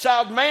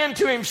reconciled man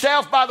to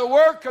Himself by the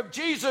work of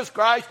Jesus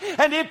Christ.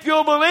 And if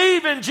you'll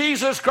believe in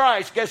Jesus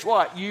Christ, guess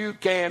what? You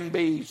can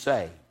be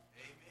saved.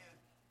 Amen.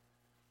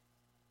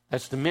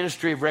 That's the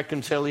ministry of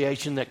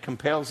reconciliation that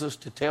compels us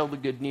to tell the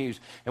good news.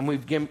 And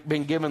we've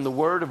been given the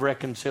word of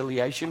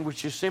reconciliation,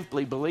 which is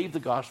simply believe the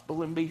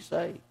gospel and be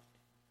saved.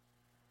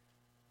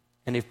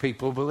 And if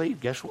people believe,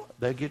 guess what?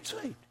 They get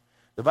saved.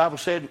 The Bible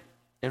said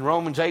in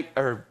Romans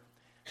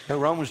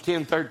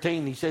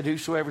 10:13, He said,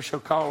 whosoever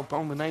shall call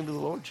upon the name of the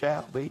Lord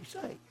shall be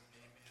saved.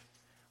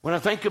 When I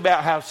think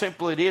about how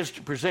simple it is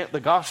to present the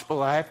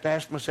gospel, I have to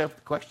ask myself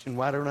the question,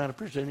 why don't I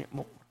present it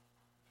more?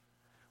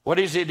 What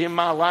is it in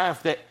my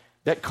life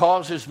that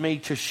causes me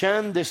to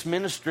shun this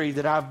ministry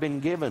that I've been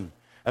given?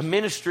 A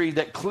ministry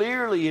that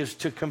clearly is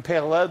to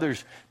compel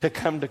others to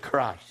come to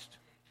Christ.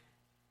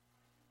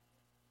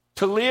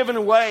 To live in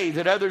a way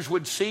that others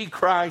would see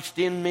Christ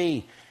in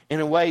me,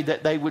 in a way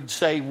that they would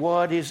say,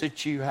 what is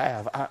it you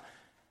have?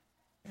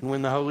 And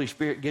when the Holy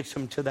Spirit gets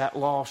them to that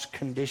lost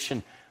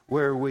condition,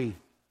 where are we?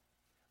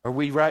 Are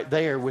we right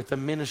there with the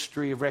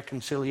ministry of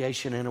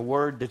reconciliation and a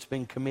word that's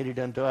been committed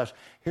unto us?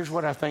 Here's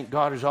what I think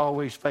God is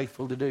always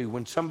faithful to do.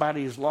 When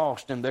somebody is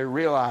lost and they're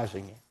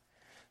realizing it,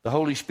 the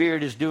Holy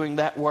Spirit is doing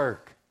that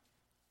work.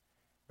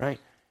 Right?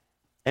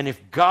 And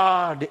if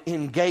God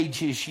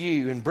engages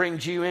you and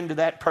brings you into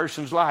that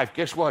person's life,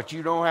 guess what?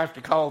 You don't have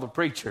to call the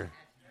preacher.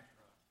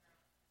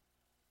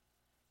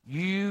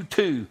 You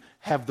too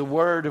have the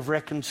word of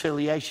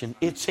reconciliation.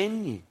 It's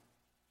in you.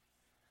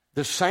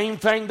 The same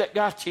thing that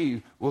got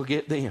you will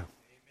get them.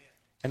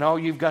 And all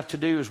you've got to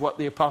do is what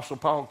the Apostle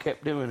Paul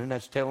kept doing, and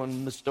that's telling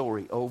them the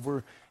story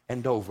over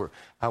and over.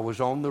 I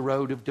was on the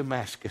road of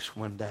Damascus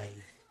one day,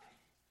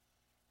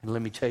 and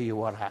let me tell you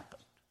what happened.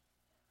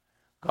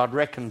 God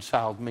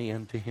reconciled me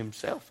unto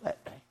Himself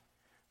that day.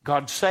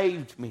 God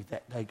saved me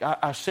that day.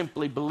 I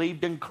simply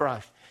believed in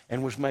Christ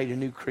and was made a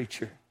new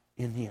creature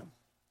in Him.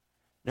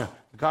 Now,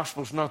 the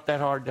gospel's not that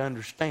hard to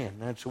understand.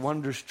 That's a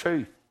wondrous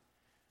truth.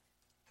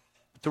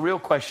 But the real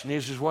question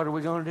is what are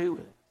we going to do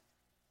with it?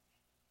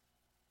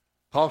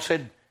 Paul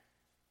said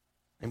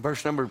in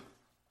verse number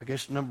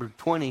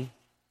 20,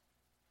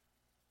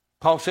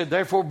 Paul said,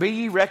 therefore be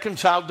ye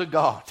reconciled to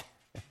God.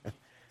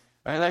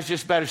 And that's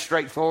just about as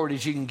straightforward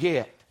as you can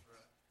get.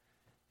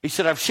 He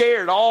said, I've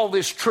shared all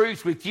this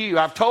truth with you.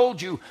 I've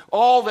told you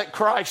all that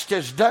Christ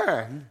has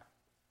done.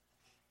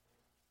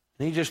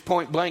 And he just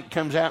point blank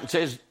comes out and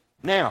says,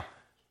 now,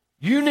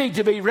 you need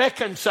to be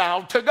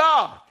reconciled to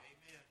God.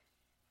 Amen.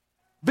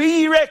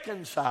 Be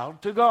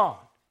reconciled to God.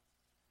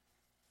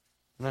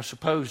 And I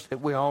suppose that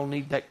we all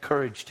need that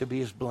courage to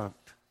be as blunt.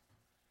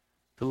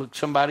 To look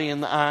somebody in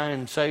the eye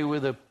and say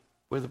with a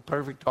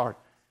perfect heart,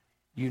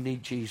 you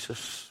need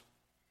Jesus.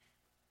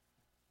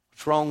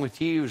 What's wrong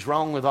with you is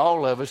wrong with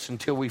all of us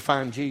until we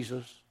find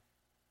Jesus.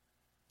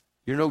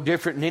 You're no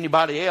different than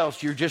anybody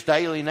else. You're just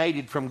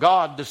alienated from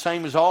God, the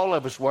same as all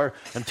of us were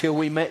until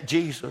we met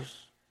Jesus.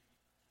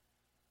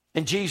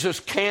 And Jesus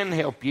can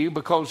help you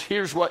because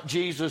here's what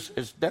Jesus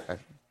has done.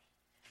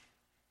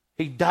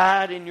 He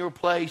died in your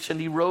place and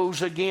He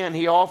rose again.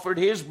 He offered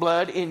His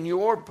blood in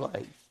your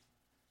place.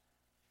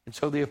 And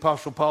so the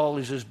Apostle Paul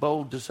is as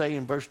bold to say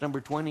in verse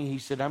number 20, he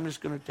said, I'm just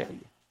going to tell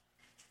you,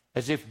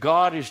 as if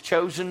God has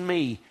chosen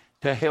me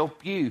to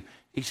help you,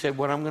 he said,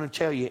 what I'm going to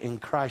tell you in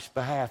Christ's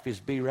behalf is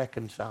be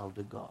reconciled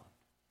to God.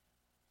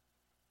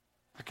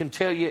 I can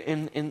tell you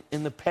in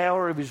the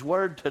power of His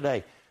word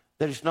today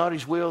that it's not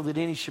His will that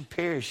any should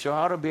perish. So I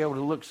ought to be able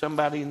to look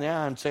somebody in the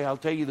eye and say, I'll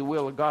tell you the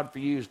will of God for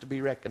you is to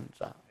be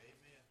reconciled.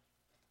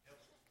 Amen.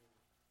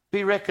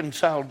 Be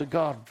reconciled to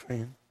God,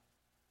 friend.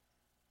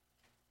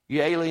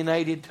 You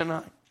alienated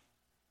tonight.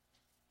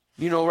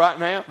 You know right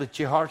now that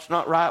your heart's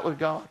not right with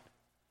God.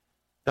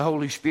 The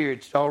Holy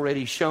Spirit's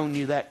already shown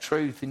you that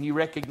truth, and you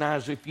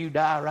recognize if you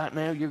die right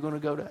now, you're going to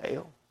go to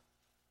hell.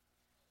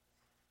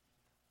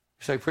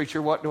 Say,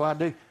 preacher, what do I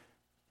do?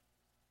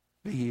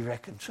 Be ye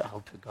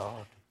reconciled to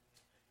God.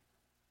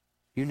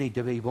 You need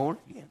to be born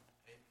again.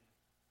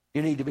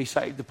 You need to be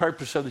saved. The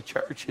purpose of the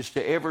church is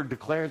to ever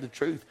declare the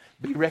truth.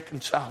 Be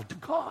reconciled to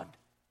God.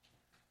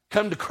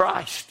 Come to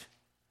Christ.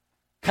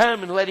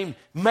 Come and let Him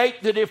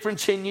make the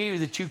difference in you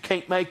that you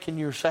can't make in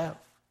yourself.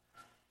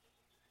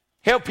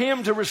 Help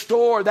Him to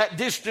restore that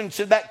distance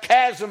and that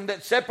chasm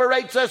that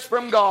separates us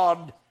from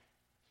God.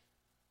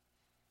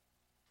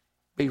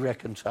 Be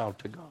reconciled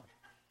to God.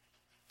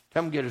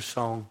 Come get a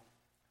song.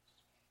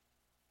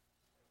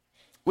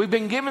 We've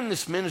been given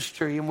this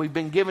ministry and we've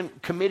been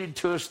committed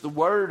to us the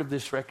word of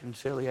this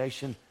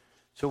reconciliation.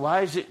 So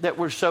why is it that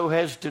we're so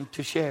hesitant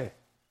to share it?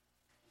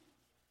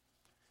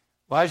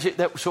 Why is it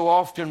that so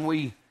often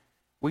we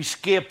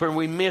skip or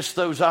we miss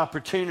those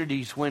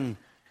opportunities when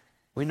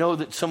we know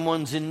that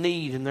someone's in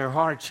need and their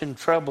heart's in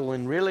trouble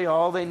and really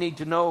all they need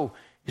to know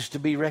is to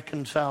be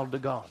reconciled to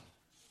God?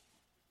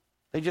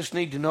 They just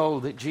need to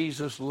know that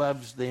Jesus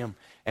loves them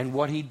and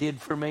what He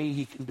did for me,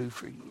 He can do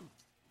for you.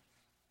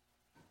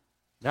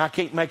 Now, I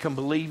can't make them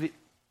believe it.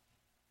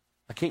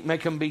 I can't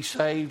make them be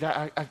saved.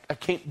 I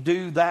can't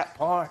do that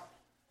part.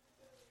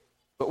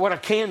 But what I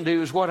can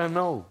do is what I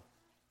know.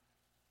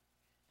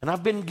 And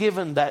I've been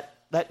given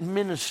that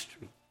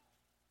ministry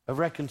of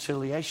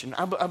reconciliation.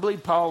 I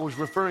believe Paul was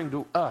referring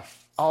to us,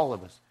 all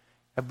of us,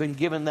 have been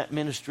given that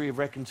ministry of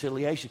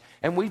reconciliation.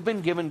 And we've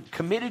been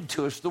committed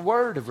to us the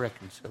word of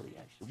reconciliation.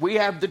 We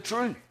have the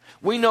truth.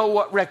 We know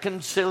what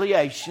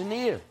reconciliation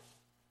is.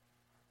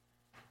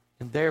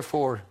 And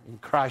therefore, in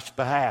Christ's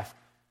behalf,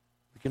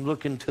 we can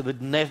look into the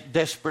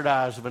desperate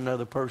eyes of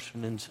another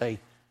person and say,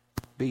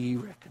 be ye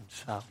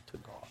reconciled to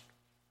God.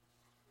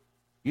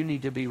 You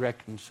need to be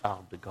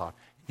reconciled to God.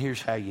 And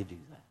here's how you do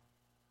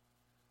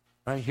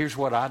that. Right? Here's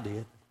what I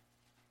did.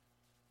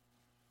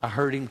 I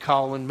heard Him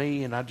calling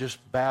me, and I just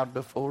bowed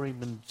before Him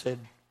and said,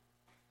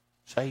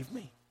 save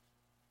me.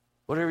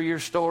 Whatever your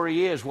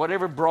story is,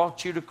 whatever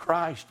brought you to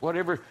Christ,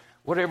 whatever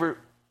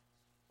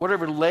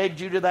led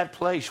you to that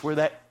place where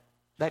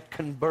that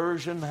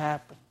conversion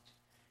happened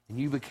and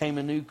you became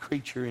a new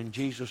creature in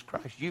Jesus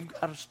Christ, you've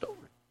got a story.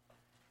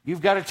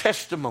 You've got a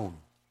testimony.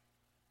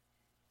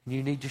 And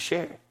you need to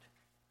share it.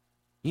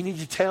 You need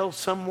to tell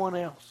someone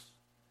else,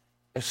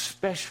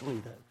 especially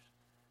those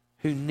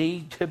who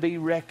need to be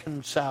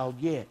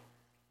reconciled yet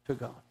to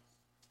God.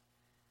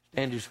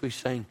 Stand as we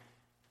sing.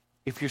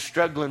 If you're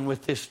struggling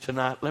with this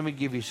tonight, let me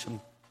give you some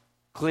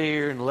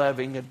clear and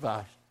loving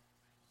advice.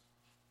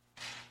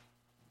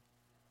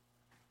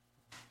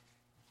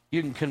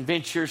 You can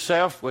convince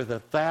yourself with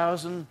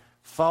 1,000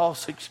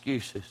 false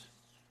excuses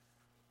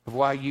of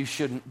why you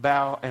shouldn't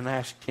bow and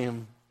ask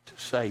Him to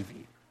save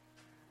you.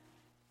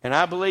 And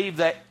I believe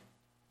that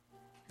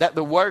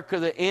the work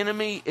of the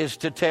enemy is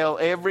to tell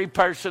every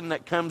person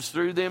that comes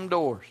through them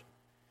doors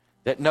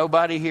that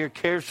nobody here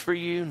cares for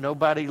you,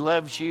 nobody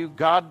loves you,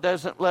 God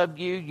doesn't love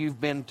you, you've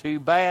been too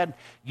bad,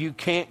 you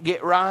can't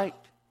get right.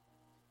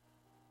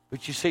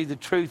 But you see, the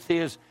truth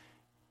is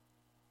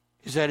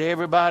that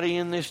everybody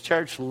in this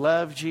church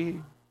loves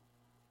you.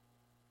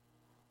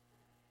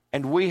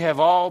 And we have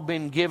all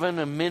been given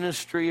a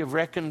ministry of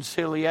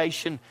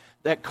reconciliation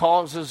that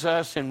causes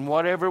us in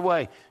whatever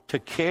way to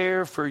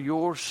care for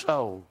your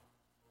soul.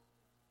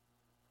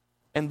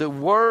 And the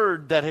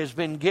word that has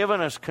been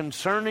given us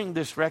concerning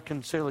this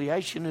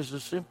reconciliation is a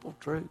simple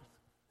truth.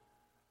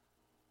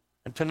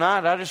 And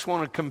tonight I just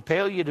want to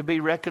compel you to be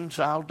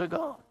reconciled to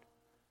God.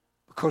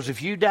 Because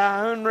if you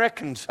die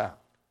unreconciled,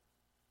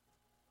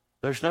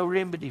 there's no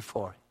remedy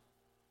for it.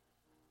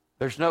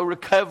 There's no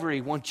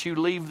recovery once you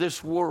leave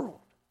this world.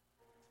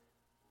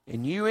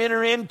 And you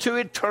enter into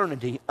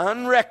eternity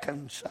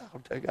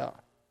unreconciled to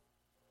God.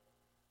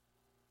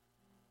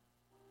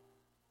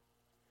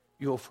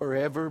 You'll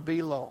forever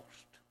be lost.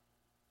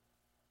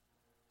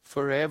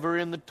 Forever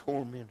in the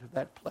torment of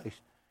that place.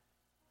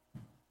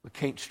 We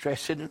can't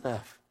stress it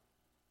enough.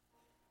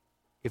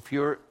 If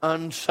you're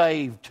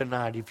unsaved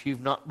tonight, if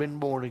you've not been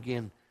born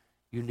again,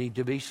 you need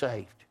to be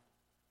saved.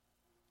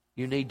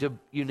 You need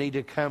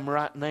to come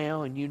right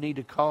now and you need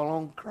to call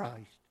on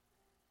Christ.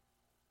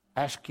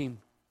 Ask Him,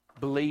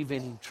 believe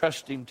in Him,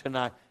 trust Him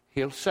tonight.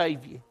 He'll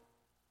save you.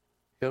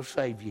 He'll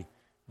save you.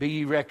 Be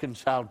ye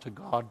reconciled to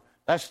God.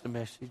 That's the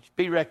message.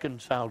 Be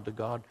reconciled to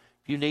God.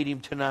 If you need Him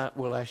tonight,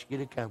 we'll ask you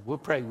to come. We'll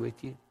pray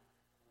with you.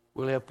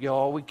 We'll help you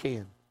all we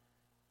can.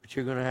 But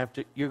you're going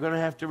to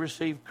have to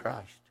receive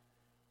Christ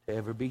to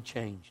ever be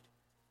changed.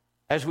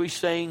 As we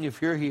sing,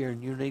 if you're here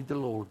and you need the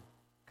Lord,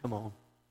 come on.